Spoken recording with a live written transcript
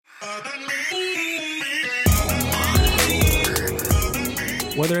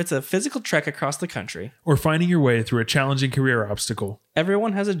Whether it's a physical trek across the country or finding your way through a challenging career obstacle,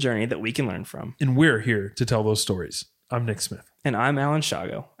 everyone has a journey that we can learn from. And we're here to tell those stories. I'm Nick Smith. And I'm Alan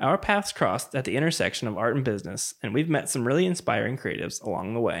Shago. Our paths crossed at the intersection of art and business, and we've met some really inspiring creatives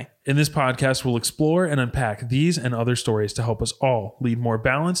along the way. In this podcast, we'll explore and unpack these and other stories to help us all lead more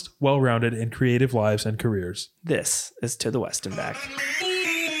balanced, well-rounded, and creative lives and careers. This is To the West and Back.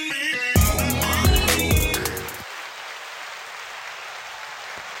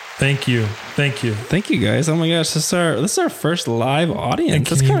 Thank you. Thank you, guys. Oh my gosh, this is our first live audience.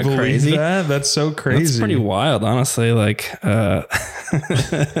 That's kind of crazy. That's so crazy. That's pretty wild, honestly. Like, Nick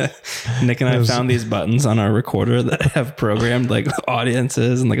and I found these buttons on our recorder that have programmed like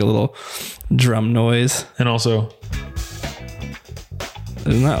audiences and like a little drum noise. And also,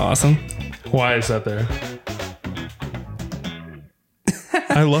 isn't that awesome? Why is that there?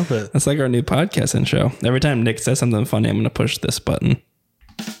 I love it. That's like our new podcast intro. Every time Nick says something funny, I'm going to push this button.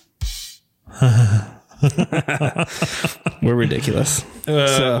 We're ridiculous.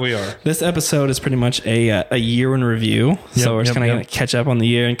 We are. This episode is pretty much a year in review. So we're just kind of going to catch up on the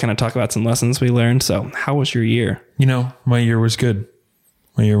year and kind of talk about some lessons we learned. So how was your year? You know, my year was good.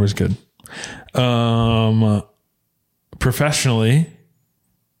 Professionally,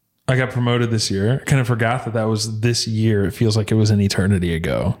 I got promoted this year. I kind of forgot that was this year. It feels like it was an eternity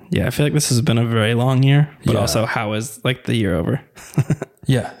ago. Yeah, I feel like this has been a very long year, but also how is like the year over?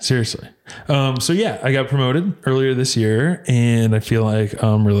 Yeah, seriously. So yeah, I got promoted earlier this year, and I feel like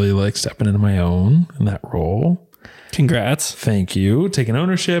I'm really like stepping into my own in that role. Congrats. Thank you. Taking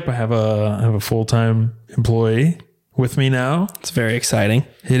ownership. I have a full-time employee with me now. It's very exciting.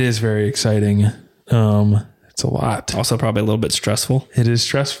 It is very exciting. It's a lot. Also probably a little bit stressful. It is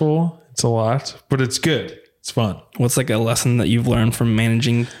stressful. It's a lot, but it's good. It's fun. What's like a lesson that you've learned from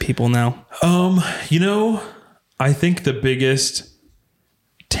managing people now? I think the biggest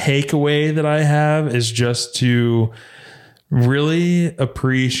takeaway that I have is just to really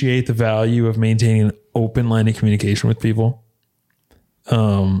appreciate the value of maintaining an open line of communication with people,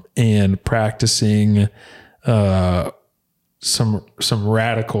 and practicing some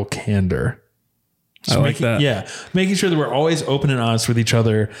radical candor. So I like that. Yeah. Making sure that we're always open and honest with each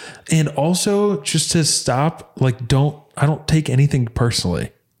other. And also just to stop, like, I don't take anything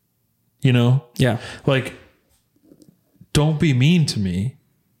personally, you know? Yeah. Like, don't be mean to me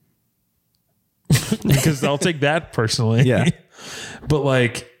because I'll take that personally. Yeah. But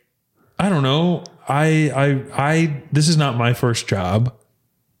like, I don't know. This is not my first job.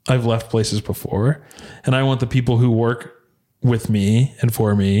 I've left places before, and I want the people who work with me and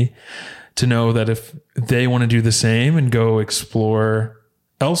for me to know that if they want to do the same and go explore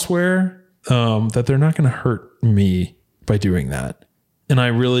elsewhere, that they're not going to hurt me by doing that. And I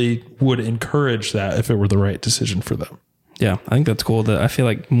really would encourage that if it were the right decision for them. Yeah, I think that's cool. I feel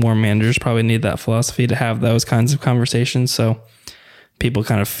like more managers probably need that philosophy to have those kinds of conversations. So people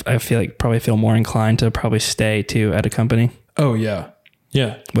kind of, I feel like probably feel more inclined to probably stay too at a company. Oh yeah.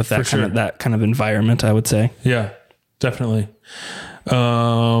 Yeah. With that kind of environment, I would say. Yeah, definitely.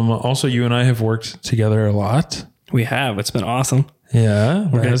 Also, you and I have worked together a lot. We have. It's been awesome. Yeah.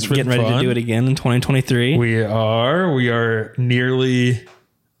 We're getting ready to do it again in 2023. We are nearly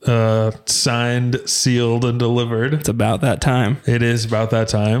signed, sealed, and delivered. It's about that time. It is about that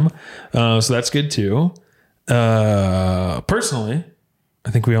time. So that's good too. Personally, I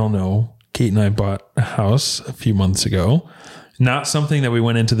think we all know Kate and I bought a house a few months ago. Not something that we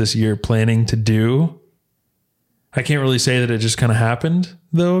went into this year planning to do. I can't really say that it just kind of happened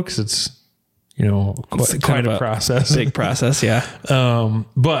though, because it's, quite a process. Big process, yeah.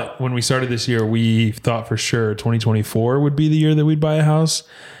 But when we started this year, we thought for sure 2024 would be the year that we'd buy a house.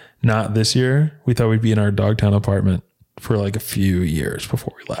 Not this year. We thought we'd be in our Dogtown apartment for like a few years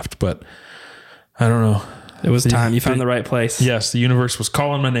before we left. But I don't know. It was time. You found the right place. Yes, the universe was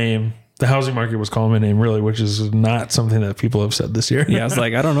calling my name. The housing market was calling my name, really, which is not something that people have said this year. Yeah, I was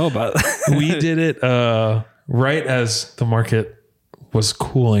like, I don't know about that. We did it right as the market was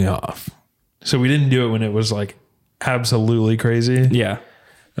cooling off. So we didn't do it when it was like absolutely crazy. Yeah.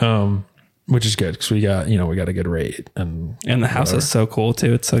 Which is good because we got a good rate. And the house is so cool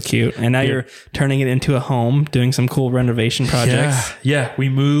too. It's so cute. And now you're turning it into a home, doing some cool renovation projects. Yeah. We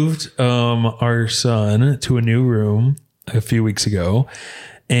moved our son to a new room a few weeks ago,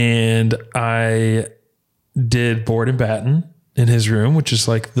 and I did board and batten in his room, which is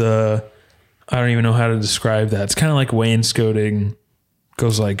like I don't even know how to describe that. It's kind of like wainscoting.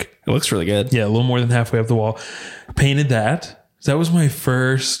 Goes like, it looks really good. Yeah, a little more than halfway up the wall. Painted that. That was my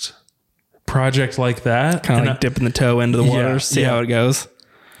first project like that. Kind of like dipping the toe into the water, see how it goes.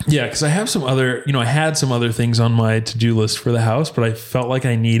 Yeah, because I have some other, I had some other things on my to-do list for the house, but I felt like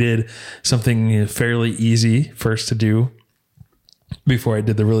I needed something fairly easy first to do before I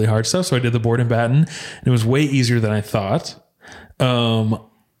did the really hard stuff. So I did the board and batten, and it was way easier than I thought.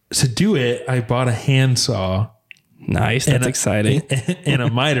 To do it, I bought a handsaw. Nice. That's exciting. And a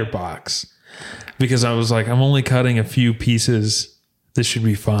miter box, because I was like, I'm only cutting a few pieces. This should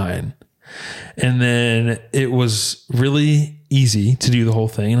be fine. And then it was really easy to do the whole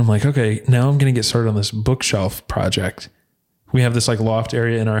thing. And I'm like, okay, now I'm going to get started on this bookshelf project. We have this like loft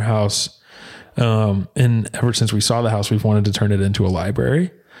area in our house. And ever since we saw the house, we've wanted to turn it into a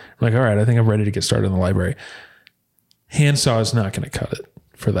library. I'm like, all right, I think I'm ready to get started in the library. Handsaw is not going to cut it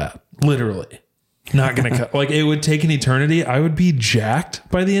for that. Literally not going to cut. Like, it would take an eternity. I would be jacked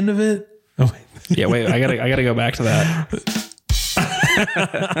by the end of it. Oh, yeah. Wait, I gotta go back to that.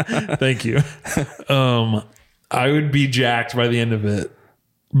 Thank you. I would be jacked by the end of it,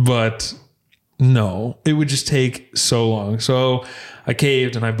 but no, it would just take so long. So I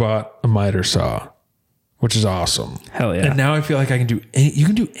caved and I bought a miter saw, which is awesome. Hell yeah. And now I feel like you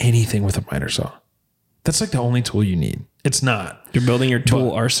can do anything with a miter saw. That's like the only tool you need. It's not. You're building your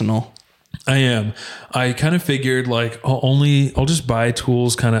tool arsenal. I am. I kind of figured like I'll just buy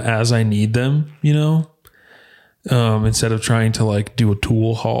tools kind of as I need them, instead of trying to like do a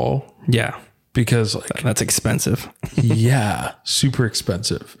tool haul. Yeah. Because like that's expensive. Yeah, super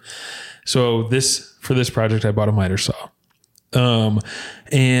expensive. So for this project, I bought a miter saw.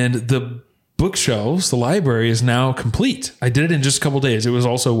 And the bookshelves, the library is now complete. I did it in just a couple of days. It was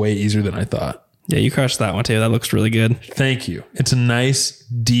also way easier than I thought. Yeah, you crushed that one too. That looks really good. Thank you. It's a nice,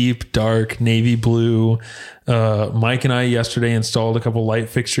 deep, dark navy blue. Mike and I yesterday installed a couple light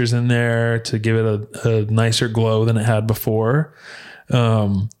fixtures in there to give it a nicer glow than it had before.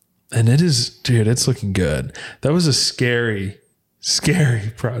 And it's looking good. That was a scary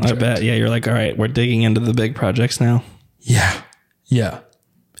project. I bet. Yeah, you're like, all right, we're digging into the big projects now. Yeah. Yeah.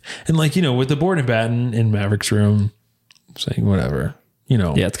 And like, with the board and batten in Maverick's room, saying whatever,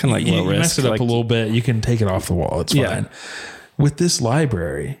 Yeah, it's kind of like low risk. Mess it up a little bit. You can take it off the wall. It's fine. With this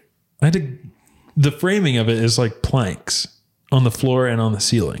library, the framing of it is like planks on the floor and on the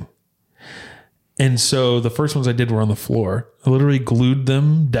ceiling. And so the first ones I did were on the floor. I literally glued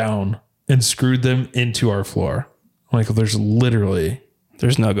them down and screwed them into our floor. Like, there's no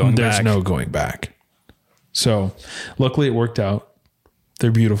going back. So luckily it worked out.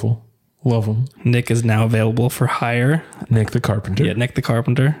 They're beautiful. Love them. Nick is now available for hire. Nick the carpenter. Yeah, Nick the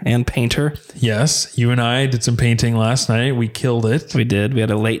carpenter and painter. Yes. You and I did some painting last night. We killed it. We did. We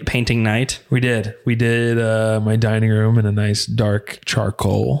had a late painting night. We did my dining room in a nice dark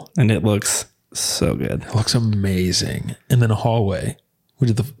charcoal. And it looks so good. It looks amazing. And then a hallway. We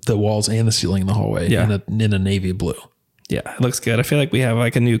did the walls and the ceiling in the hallway in a navy blue. Yeah, it looks good. I feel like we have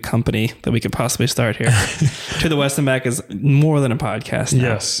like a new company that we could possibly start here. To the West and Back is more than a podcast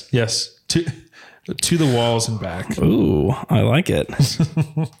now. Yes. To the walls and back. Ooh, I like it.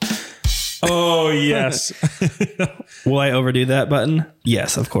 Oh, yes. Will I overdo that button?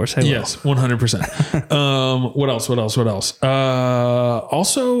 Yes, of course I will. Yes, 100%. What else?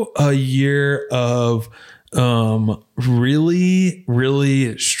 Also a year of really,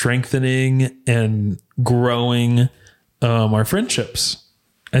 really strengthening and growing our friendships.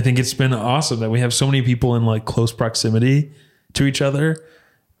 I think it's been awesome that we have so many people in like close proximity to each other.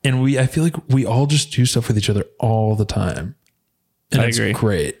 And I feel like we all just do stuff with each other all the time. And I agree.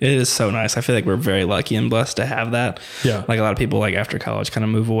 Great. It is so nice. I feel like we're very lucky and blessed to have that. Yeah. Like a lot of people like after college kind of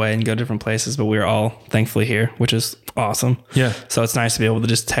move away and go different places, but we're all thankfully here, which is awesome. Yeah. So it's nice to be able to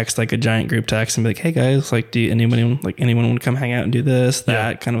just text like a giant group text and be like, hey guys, like anyone want to come hang out and do this,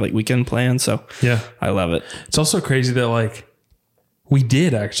 that kind of like weekend plan. So yeah, I love it. It's also crazy that like we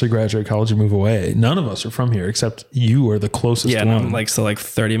did actually graduate college and move away. None of us are from here except you are the closest one. Yeah, I'm like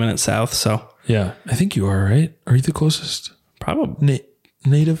 30 minutes south. So yeah, I think you are, right? Are you the closest? Probably.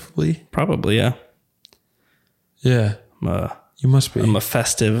 Natively? Probably, yeah. Yeah. You must be. I'm a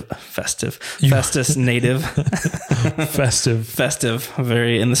festus native. Festive.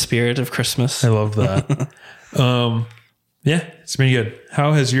 Very in the spirit of Christmas. I love that. Yeah, it's been good.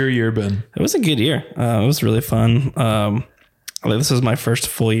 How has your year been? It was a good year. It was really fun. This was my first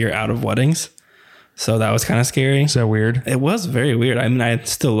full year out of weddings. So that was kind of scary. Is that weird? It was very weird. I mean, I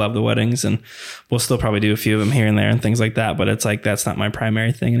still love the weddings and we'll still probably do a few of them here and there and things like that. But it's like, that's not my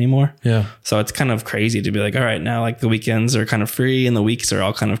primary thing anymore. Yeah. So it's kind of crazy to be like, all right, now like the weekends are kind of free and the weeks are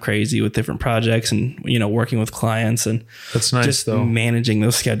all kind of crazy with different projects and, working with clients and that's nice just though. Managing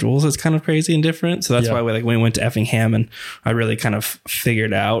those schedules is kind of crazy and different. So that's why when we went to Effingham and I really kind of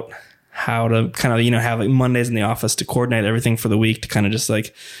figured out how to kind of, have like Mondays in the office to coordinate everything for the week to kind of just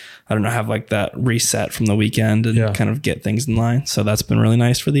like, I don't know, have like that reset from the weekend and kind of get things in line. So that's been really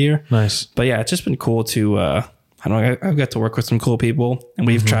nice for the year. Nice. But yeah, it's just been cool to, I don't know, I've got to work with some cool people, and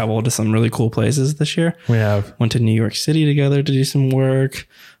we've traveled to some really cool places this year. We have. Went to New York City together to do some work.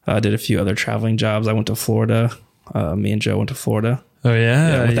 Did a few other traveling jobs. I went to Florida. Me and Joe went to Florida. Oh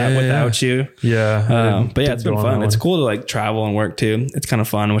yeah. Without you. Yeah. But yeah, it's been fun. It's cool to like travel and work too. It's kind of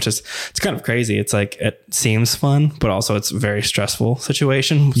fun, it's kind of crazy. It's like, it seems fun, but also it's a very stressful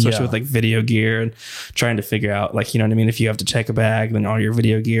situation, especially with like video gear and trying to figure out like, you know what I mean? If you have to check a bag, then all your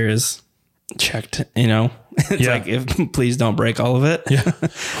video gear is checked, it's like, please don't break all of it. Yeah.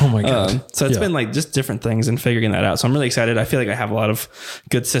 Oh my God. So it's been like just different things and figuring that out. So I'm really excited. I feel like I have a lot of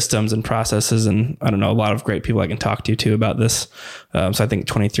good systems and processes, and I don't know, a lot of great people I can talk to too about this. So I think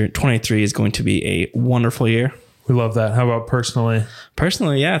 23 is going to be a wonderful year. We love that. How about personally?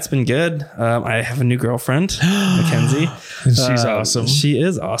 Personally, yeah, it's been good. I have a new girlfriend, Mackenzie. She's awesome. She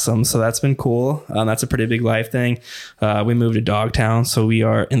is awesome. So that's been cool. That's a pretty big life thing. We moved to Dogtown, so we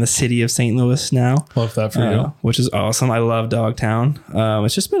are in the city of St. Louis now. Love that for you. Which is awesome. I love Dogtown.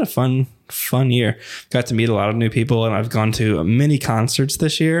 It's just been a fun year. Got to meet a lot of new people, and I've gone to many concerts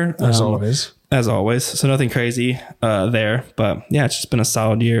this year. As always. So nothing crazy there. But yeah, it's just been a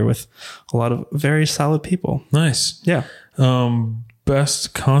solid year with a lot of very solid people. Nice. Yeah.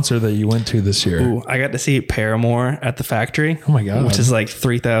 Best concert that you went to this year? Ooh, I got to see Paramore at the Factory. Oh my God. Which is like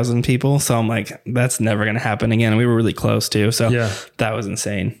 3,000 people. So I'm like, that's never going to happen again. And we were really close too. So that was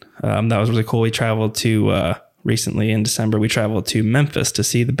insane. That was really cool. We traveled to... recently in December, we traveled to Memphis to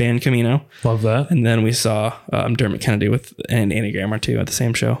see the band Camino. Love that. And then we saw Dermot Kennedy and Annie Grammer too at the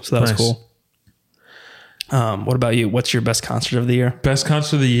same show. So that was cool. What about you? What's your best concert of the year? Best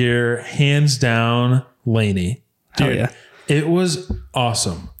concert of the year, hands down, Lainey. Dude, yeah. It was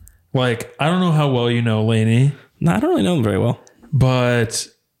awesome. Like, I don't know how well you know Lainey. No, I don't really know him very well. But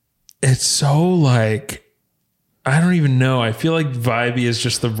it's so like, I don't even know. I feel like vibey is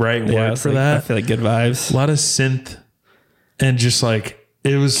just the right word for that. I feel like good vibes. A lot of synth and just like,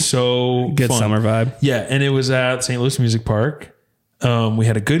 it was so good fun. Summer vibe. Yeah. And it was at St. Louis Music Park. We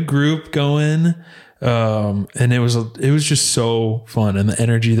had a good group going. And it was just so fun. And the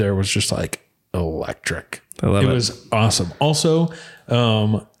energy there was just like electric. I love it. It was awesome. Also,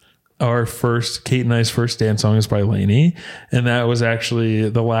 Kate and I's first dance song is by Lainey. And that was actually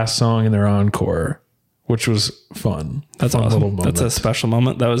the last song in their encore, which was fun. That's awesome. That's a special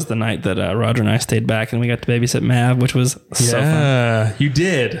moment. That was the night that Roger and I stayed back and we got to babysit Mav, which was so fun. Yeah, you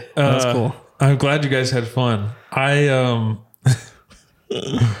did. That was cool. I'm glad you guys had fun.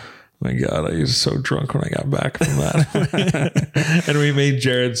 My God, I was so drunk when I got back from that. And we made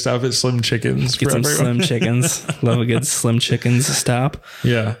Jared stop at Slim Chickens. Get some Slim Chickens. Love a good Slim Chickens stop.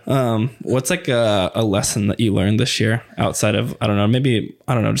 Yeah. What's like a lesson that you learned this year outside of,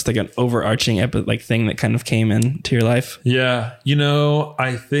 just like an overarching thing that kind of came into your life? Yeah.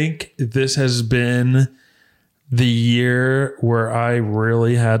 I think this has been the year where I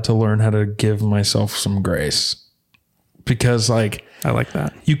really had to learn how to give myself some grace. Because I like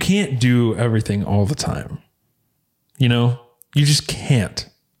that. You can't do everything all the time. You just can't.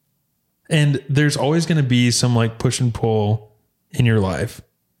 And there's always going to be some push and pull in your life.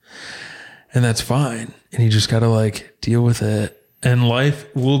 And that's fine. And you just got to deal with it. And life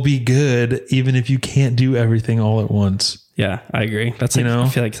will be good even if you can't do everything all at once. Yeah, I agree. That's I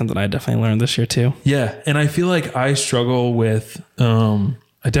feel like something I definitely learned this year too. Yeah. And I feel like I struggle with,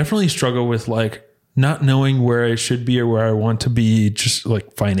 not knowing where I should be or where I want to be just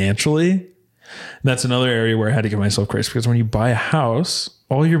financially. And that's another area where I had to give myself grace, because when you buy a house,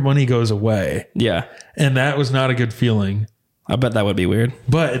 all your money goes away. Yeah. And that was not a good feeling. I bet that would be weird.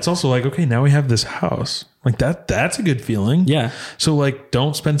 But it's also okay, now we have this house. That's a good feeling. Yeah. So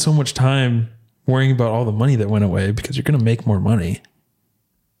don't spend so much time worrying about all the money that went away, because you're going to make more money.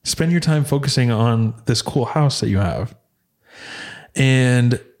 Spend your time focusing on this cool house that you have.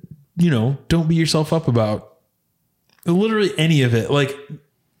 And don't beat yourself up about literally any of it.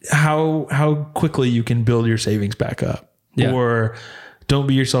 How quickly you can build your savings back up. Yeah. Or don't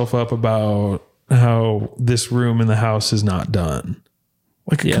beat yourself up about how this room in the house is not done.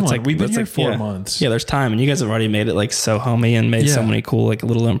 Come on, we've been here 4 months. Yeah, there's time, and you guys have already made it so homey and made so many cool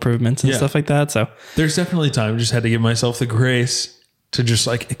little improvements and stuff like that. So there's definitely time. Just had to give myself the grace to just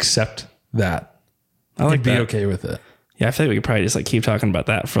accept that. I be okay with it. Yeah, I feel like we could probably just keep talking about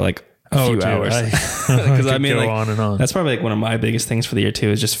that for a few hours. Because I mean, go on and on. That's probably one of my biggest things for the year too,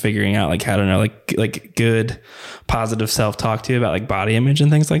 is just figuring out how to know good positive self-talk too about body image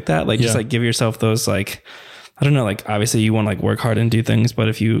and things like that. Just give yourself those I don't know, like obviously you want to like work hard and do things, but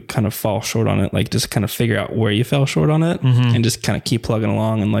if you kind of fall short on it, like just kind of figure out where you fell short on it and just kind of keep plugging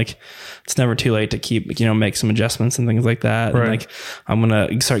along. And like, it's never too late to keep, make some adjustments and things like that. Right. And like, I'm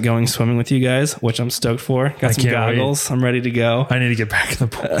going to start going swimming with you guys, which I'm stoked for. Got some goggles. Wait. I'm ready to go. I need to get back in the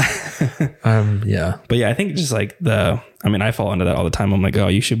pool. Yeah. But yeah, I think just like I fall into that all the time. I'm like, oh,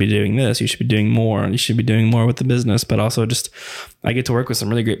 you should be doing this. You should be doing more. You should be doing more with the business. But also just, I get to work with some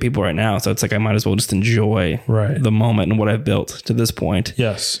really great people right now. So it's like, I might as well just enjoy the moment and what I've built to this point.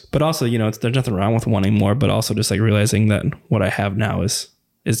 Yes. But also, there's nothing wrong with wanting more, but also just like realizing that what I have now is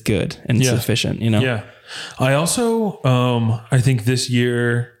good and sufficient, Yeah. I also, I think this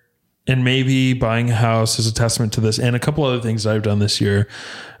year, and maybe buying a house is a testament to this, and a couple other things I've done this year.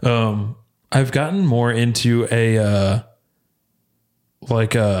 I've gotten more into a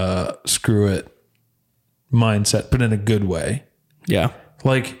screw it mindset, but in a good way. Yeah.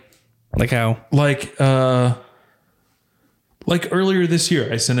 Like how? Like earlier this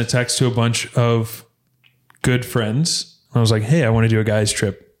year, I sent a text to a bunch of good friends. I was like, hey, I want to do a guys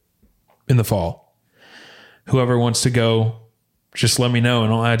trip in the fall. Whoever wants to go, just let me know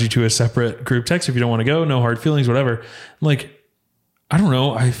and I'll add you to a separate group text. If you don't want to go, no hard feelings, whatever. I'm like, I don't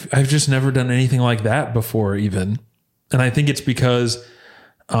know. I've just never done anything like that before even. And I think it's because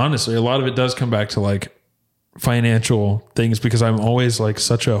honestly, a lot of it does come back to like financial things, because I'm always like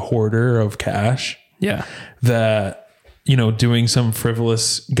such a hoarder of cash. Yeah. That, doing some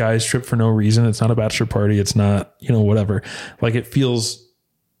frivolous guys trip for no reason. It's not a bachelor party. It's not, whatever. Like it feels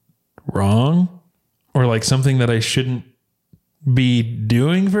wrong or like something that I shouldn't be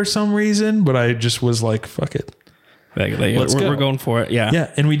doing for some reason, but I just was like, fuck it. We're going for it. Yeah.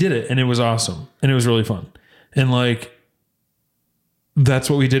 Yeah. And we did it and it was awesome and it was really fun. And like, that's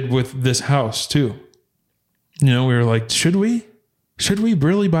what we did with this house too. We were like, should we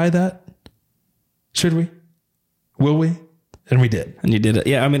really buy that? Should we? Will we? And we did. And you did it.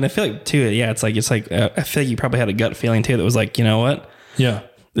 Yeah. I mean, I feel like too, yeah, it's like, I feel like you probably had a gut feeling too that was like, you know what? Yeah.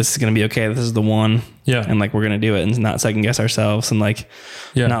 This is going to be okay. This is the one. Yeah. And like, we're going to do it and not second guess ourselves and like,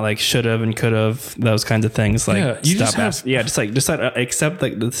 not like should have and could have, those kinds of things. Like, just accept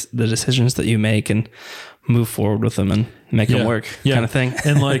like the decisions that you make and move forward with them and make them work kind of thing.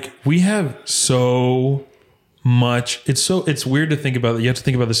 And like, we have so much. It's weird to think about. You have to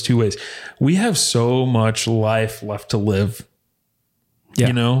think about this two ways. We have so much life left to live.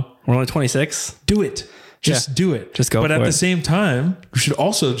 Yeah. We're only 26. Do it. Just do it. Just go. But at the same time, you should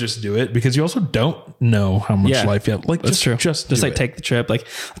also just do it because you also don't know how much life you have. Like, that's true. Just like take the trip. Like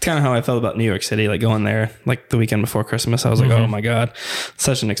that's kind of how I felt about New York City. Like going there, like the weekend before Christmas, I was like, oh my God,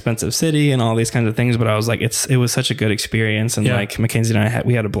 such an expensive city and all these kinds of things. But I was like, it was such a good experience. And like Mackenzie and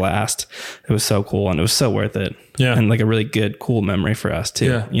we had a blast. It was so cool and it was so worth it. Yeah. And like a really good, cool memory for us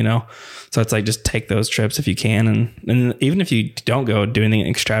too, So it's like, just take those trips if you can. And even if you don't go do anything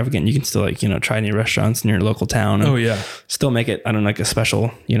extravagant, you can still like, try new restaurants in your local town. And still make it, I don't know, like a special,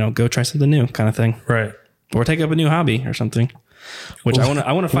 go try something new kind of thing. Right. Or take up a new hobby or something, which I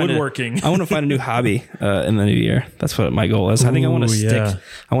want to find woodworking. I want to find a new hobby in the new year. That's what my goal is. I think I want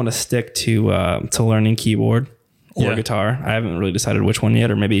to stick to learning keyboard or guitar. I haven't really decided which one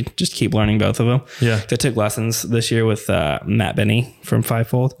yet, or maybe just keep learning both of them. Yeah. I took lessons this year with Matt Benny from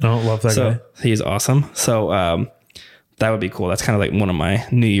Fivefold. Oh, love that guy. He's awesome. So that would be cool. That's kind of like one of my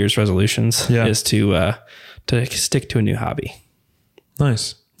New Year's resolutions is to stick to a new hobby.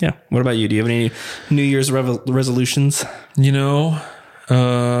 Nice. Yeah. What about you? Do you have any New Year's resolutions?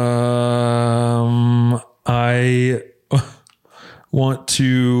 I want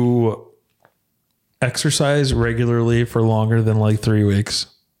to exercise regularly for longer than like 3 weeks.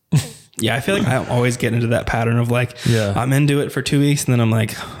 Yeah, I feel like I always get into that pattern of like, I'm into it for 2 weeks and then I'm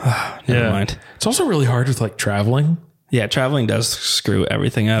like, never mind. It's also really hard with like traveling. Yeah, traveling does screw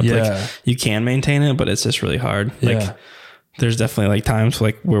everything up. Yeah. Like you can maintain it, but it's just really hard. Like there's definitely like times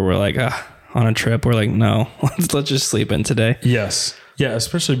like where we're like on a trip, we're like, no, let's just sleep in today. Yes. Yeah,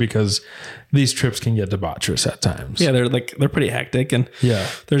 especially because these trips can get debaucherous at times. Yeah, they're pretty hectic and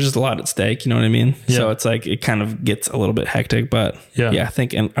there's just a lot at stake, you know what I mean? Yeah. So it's like it kind of gets a little bit hectic, but I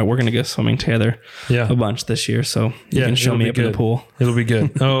think we're going to go swimming together a bunch this year, so you can show me up in the pool. It'll be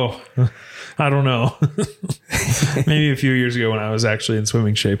good. Oh, I don't know. Maybe a few years ago when I was actually in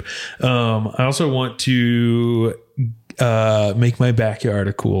swimming shape. I also want to make my backyard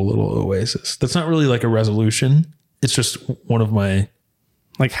a cool little oasis. That's not really like a resolution. It's just one of my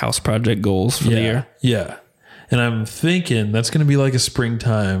like house project goals for the year. Yeah. And I'm thinking that's going to be like a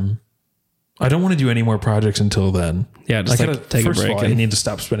springtime. I don't want to do any more projects until then. Yeah. Just like take a break. First of all, I need to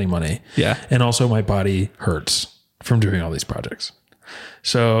stop spending money. Yeah. And also my body hurts from doing all these projects.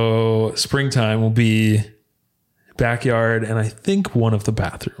 So springtime will be backyard, and I think one of the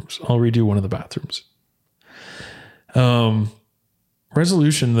bathrooms. I'll redo one of the bathrooms.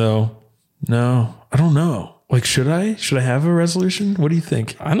 Resolution though, no, I don't know. Like, should I have a resolution? What do you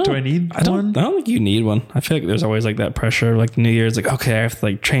think? Do I need one? I don't think you need one. I feel like there's always like that pressure, like New Year's, like, okay, I have to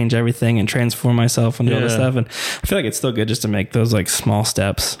like change everything and transform myself and do all this stuff. And I feel like it's still good just to make those like small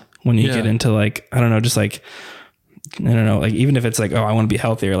steps when you get into like, I don't know, just like, I don't know, like even if it's like, oh, I want to be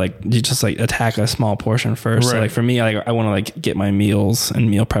healthier, like you just like attack a small portion first. Right. So like for me, I want to like get my meals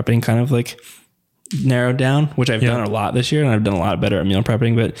and meal prepping kind of like narrowed down, which I've done a lot this year, and I've done a lot better at meal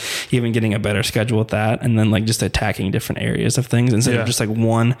prepping, but even getting a better schedule with that, and then like just attacking different areas of things instead of just like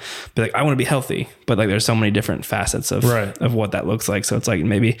one, be like, I want to be healthy, but like there's so many different facets of what that looks like. So it's like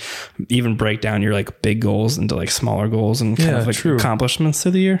maybe even break down your like big goals into like smaller goals and kind of like accomplishments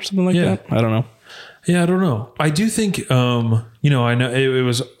through the year, something like that. I don't know. Yeah, I don't know. I do think, you know, I know it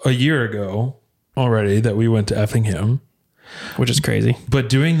was a year ago already that we went to Effingham, which is crazy. But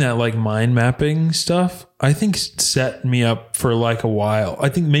doing that like mind mapping stuff, I think set me up for like a while. I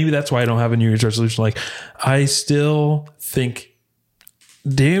think maybe that's why I don't have a New Year's resolution. Like I still think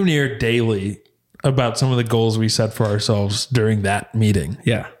damn near daily about some of the goals we set for ourselves during that meeting.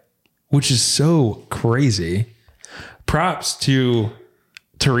 Yeah. Which is so crazy. Props to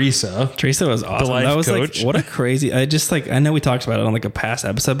Teresa. Teresa was awesome. The life that was coach. Like, what a crazy, I just like, I know we talked about it on like a past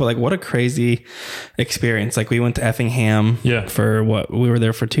episode, but like what a crazy experience. Like we went to Effingham for what? We were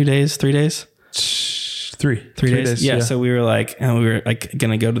there for 2 days, 3 days? Three days. Yeah. So we were like going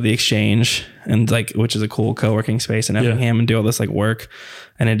to go to the Exchange and like, which is a cool co-working space in Effingham and do all this like work.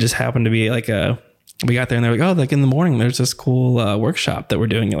 And it just happened to be like we got there and they're like, oh, like in the morning, there's this cool workshop that we're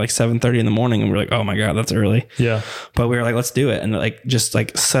doing at like 7:30 in the morning. And we're like, oh my God, that's early. Yeah. But we were like, let's do it. And like, just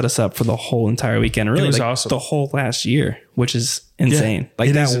like set us up for the whole entire weekend. Really, it was like awesome. The whole last year, which is insane.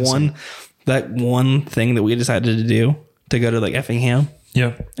 Like that one thing that we decided to do to go to like Effingham.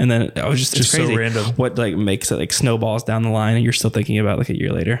 Yeah. And then I was just it's crazy. So random. What like makes it like snowballs down the line and you're still thinking about like a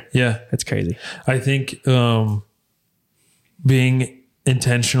year later. Yeah. It's crazy. I think being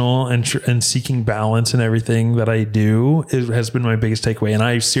intentional and seeking balance in everything that I do has been my biggest takeaway. And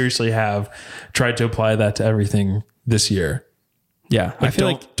I seriously have tried to apply that to everything this year. Yeah. Like I feel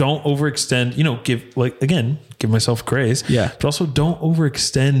like don't overextend, you know, give myself grace. Yeah. But also don't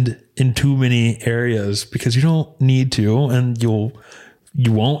overextend in too many areas because you don't need to, and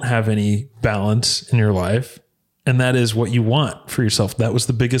you won't have any balance in your life. And that is what you want for yourself. That was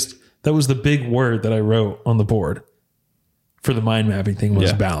the big word that I wrote on the board for the mind mapping thing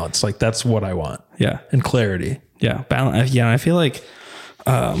was balance. Like that's what I want. Yeah. And clarity. Yeah. Balance. Yeah. I feel like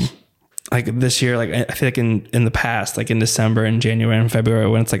this year, like I feel like in the past, like in December and January and February,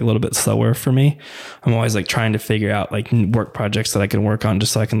 when it's like a little bit slower for me, I'm always like trying to figure out like work projects that I can work on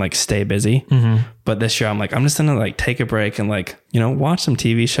just so I can like stay busy. Mm-hmm. But this year I'm like, I'm just going to like take a break and like, you know, watch some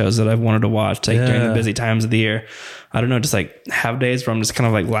TV shows that I've wanted to watch like during the busy times of the year. I don't know, just like have days where I'm just kind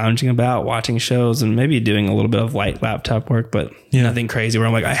of like lounging about, watching shows and maybe doing a little bit of light laptop work, but nothing crazy where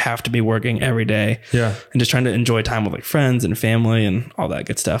I'm like, I have to be working every day. Yeah. And just trying to enjoy time with like friends and family and all that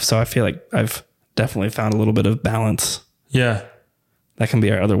good stuff. So I feel like I've definitely found a little bit of balance. Yeah. That can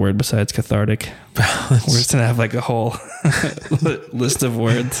be our other word besides cathartic. Balance. We're just going to have like a whole list of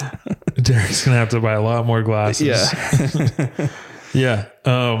words. Derek's going to have to buy a lot more glasses. Yeah. Yeah.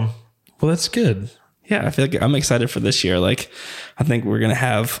 Well, that's good. Yeah, I feel like I'm excited for this year. Like, I think we're going to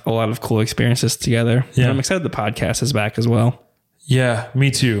have a lot of cool experiences together. Yeah. And I'm excited the podcast is back as well. Yeah,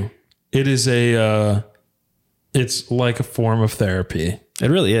 me too. It is it's like a form of therapy. It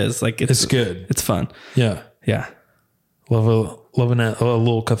really is. Like, it's good. It's fun. Yeah. Yeah. Loving a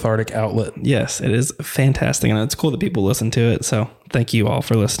little cathartic outlet. Yes, it is fantastic. And it's cool that people listen to it. So thank you all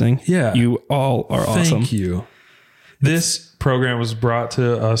for listening. Yeah. You all are awesome. Thank you. This program was brought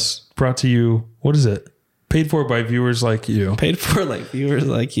to you. What is it? Paid for by viewers like you. Paid for like viewers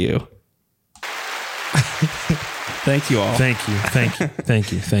like you. Thank you all. Thank you.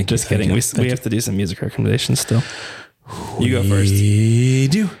 Just kidding. We have to do some music recommendations still. You go first. We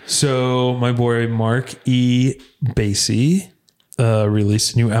do. So my boy Mark E. Basie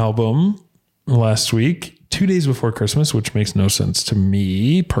released a new album last week, 2 days before Christmas, which makes no sense to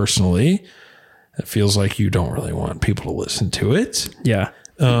me personally. It feels like you don't really want people to listen to it. Yeah.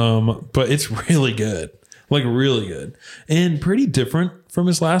 But it's really good. Like really good. And pretty different from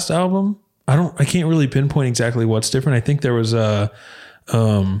his last album. I can't really pinpoint exactly what's different. I think there was like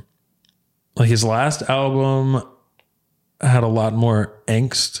his last album had a lot more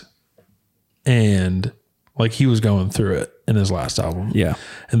angst and like he was going through it in his last album. Yeah.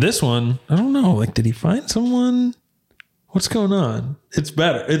 And this one, I don't know, like did he find someone? What's going on? It's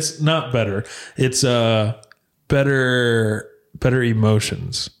better. It's not better. It's better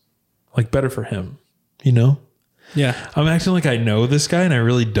emotions, like better for him, you know? Yeah. I'm acting like I know this guy and I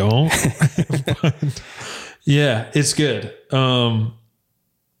really don't. But yeah, it's good. Yeah,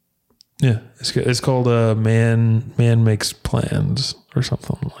 it's good. It's called Man Makes Plans or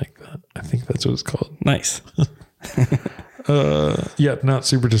something like that. I think that's what it's called. Nice. Yeah, not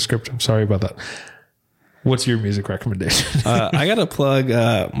super descriptive. Sorry about that. What's your music recommendation? I gotta plug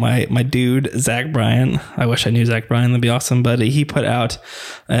my dude Zach Bryan. I wish I knew Zach Bryan. That'd be awesome. But he put out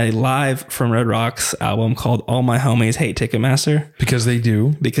a live from Red Rocks album called "All My Homies Hate Ticketmaster." Because they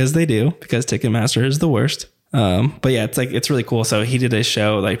do. Because Ticketmaster is the worst. But yeah, it's really cool. So he did a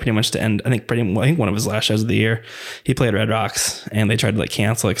show like pretty much to end, I think one of his last shows of the year. He played Red Rocks and they tried to like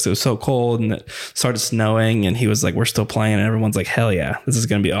cancel it because it was so cold and it started snowing, and he was like, we're still playing, and everyone's like, hell yeah, this is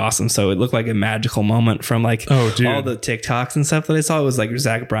going to be awesome. So it looked like a magical moment from like all the TikToks and stuff that I saw. It was like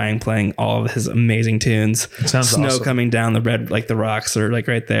Zach Bryan playing all of his amazing tunes. It sounds snow awesome. coming down the rocks are like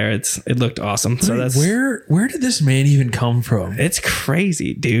right there. It looked awesome. So that's where did this man even come from? it's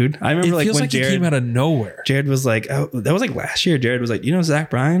crazy, dude. I remember like feels when like he came out of nowhere. Jared was like, oh, that was like last year. Jared was like, you know Zach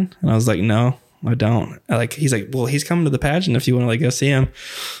Bryan? And I was like, no, I don't. He's like, well, he's coming to the pageant if you want to like go see him.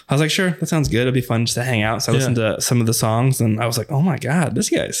 I was like, sure, that sounds good. It'd be fun just to hang out. So I listened to some of the songs and I was like, oh my God,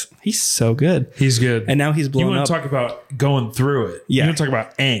 he's so good. He's good. And now he's blown up. You want to talk about going through it. Yeah. You want to talk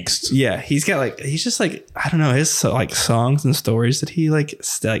about angst. Yeah. He's just like, I don't know, his like songs and stories that he like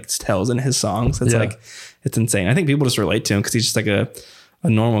tells in his songs. It's like, it's insane. I think people just relate to him because he's just like a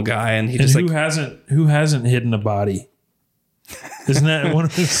normal guy. And who hasn't hidden a body? Isn't that one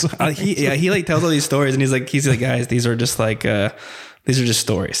of his songs? He like tells all these stories and he's like, guys, these are just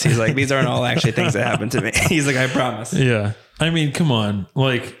stories. He's like, these aren't all actually things that happened to me. He's like, I promise. Yeah. I mean, come on.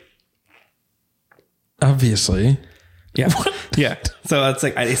 Like, obviously. Yeah. Yeah. So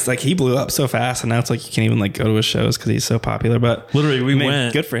it's like he blew up so fast and now it's like you can't even like go to his shows because he's so popular. But literally we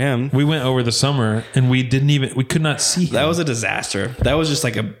went. Good for him. We went over the summer and we could not see him. That was a disaster. That was just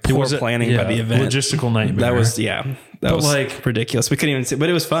like a poor planning by the event. Logistical nightmare. That was like ridiculous. We couldn't even see, but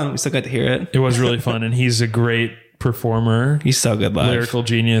it was fun. We still got to hear it. It was really fun. And he's a great performer. He's so good live. Lyrical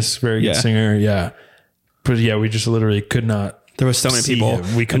genius, very good singer. Yeah. But yeah, we just literally could not. There was so many people.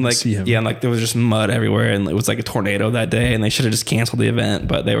 We couldn't see him. Yeah, and like there was just mud everywhere, and it was like a tornado that day, and they should have just canceled the event,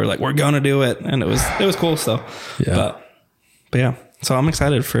 but they were like, "We're gonna do it," and it was cool. So, yeah, but yeah. So I'm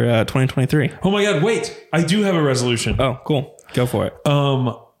excited for 2023. Oh my God! Wait, I do have a resolution. Oh, cool. Go for it.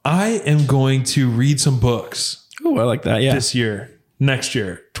 I am going to read some books. Oh, I like that. Yeah, next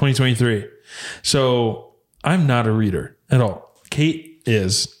year, 2023. So I'm not a reader at all. Kate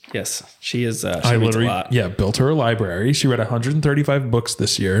is. Yes, she is. She I reads literally, a lot. yeah, built her a library. She read 135 books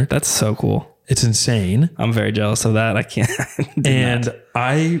this year. That's so cool. It's insane. I'm very jealous of that. I can't.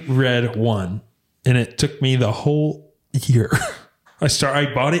 I read one, and it took me the whole year. I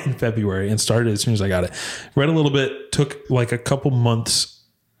bought it in February and started as soon as I got it. Read a little bit, took like a couple months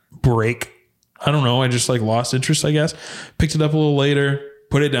break. I don't know. I just like lost interest, I guess. Picked it up a little later,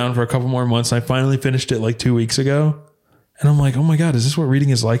 put it down for a couple more months. And I finally finished it like 2 weeks ago. And I'm like, oh my God, is this what reading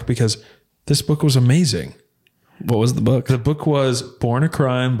is like? Because this book was amazing. What was the book? The book was Born a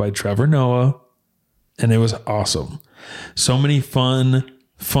Crime by Trevor Noah. And it was awesome. So many fun,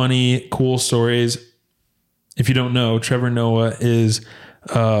 funny, cool stories. If you don't know, Trevor Noah is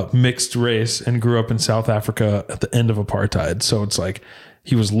mixed race and grew up in South Africa at the end of apartheid. So it's like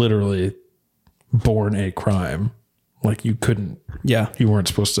he was literally born a crime. Like you weren't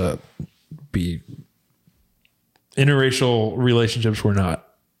supposed to be. Interracial relationships were not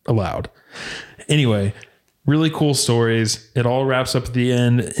allowed. Anyway, really cool stories. It all wraps up at the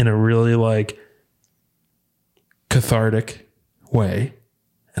end in a really like cathartic way.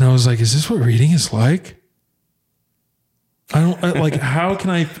 And I was like, is this what reading is like?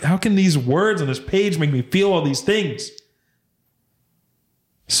 How can these words on this page make me feel all these things?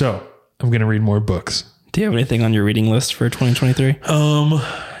 So I'm going to read more books. Do you have anything on your reading list for 2023?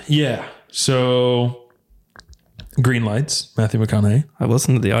 Yeah. So Green Lights, Matthew McConaughey. I've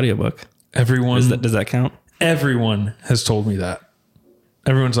listened to the audiobook. Everyone. Does that count? Everyone has told me that.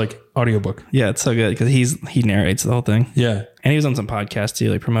 Everyone's like, audiobook. Yeah, it's so good because he narrates the whole thing. Yeah. And he was on some podcast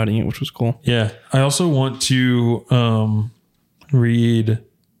too, like promoting it, which was cool. Yeah. I also want to read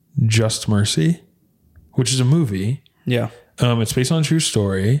Just Mercy, which is a movie. Yeah. It's based on a true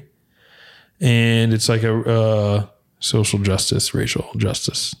story. And it's like a social justice, racial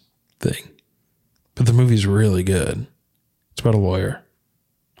justice thing. But the movie's really good. It's about a lawyer.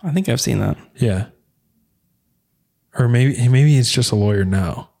 I think I've seen that. Yeah. Or maybe he's just a lawyer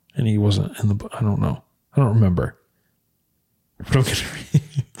now and he wasn't in the book. I don't know. I don't remember. But I'm going to read.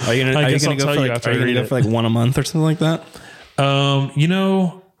 Are you gonna go for like one a month or something like that? You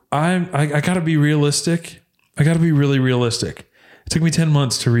know, I gotta be realistic. I gotta be really realistic. It took me 10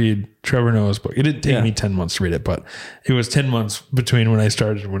 months to read Trevor Noah's book. It didn't take me 10 months to read it, but it was 10 months between when I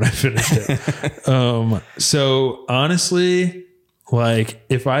started and when I finished it. So honestly, like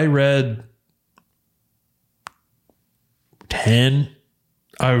if I read 10,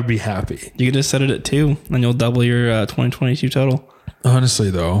 I would be happy. You could just set it at 2 and you'll double your 2022 total.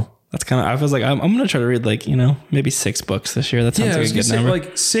 Honestly though, that's kind of, I was like, I'm going to try to read like, maybe 6 books this year. That sounds like a good number.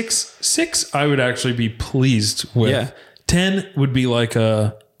 Like six, I would actually be pleased with. Yeah. 10 would be like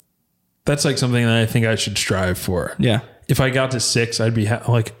that's like something that I think I should strive for. Yeah. If I got to 6, I'd be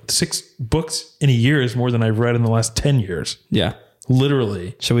like 6 books in a year is more than I've read in the last 10 years. Yeah.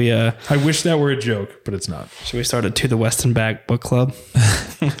 Literally. Should we, I wish that were a joke, but it's not. Should we start a To the West and Back book club?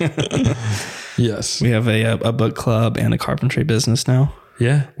 Yes. We have a book club and a carpentry business now.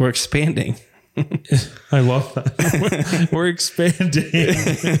 Yeah. We're expanding. I love that. We're expanding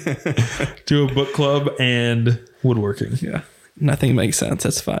to a book club and woodworking. Yeah. Nothing makes sense.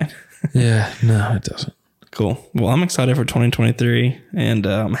 That's fine. Yeah. No, it doesn't. Cool. Well, I'm excited for 2023 and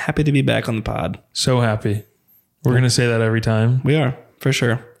I'm happy to be back on the pod. So happy. We're going to say that every time. We are, for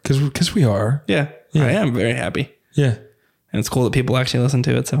sure. Because we are. Yeah. I am very happy. Yeah. And it's cool that people actually listen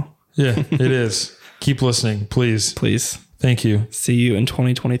to it. So yeah, it is. Keep listening, please. Please. Thank you. See you in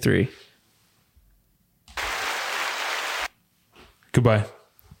 2023. Goodbye.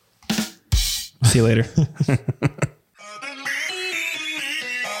 See you later.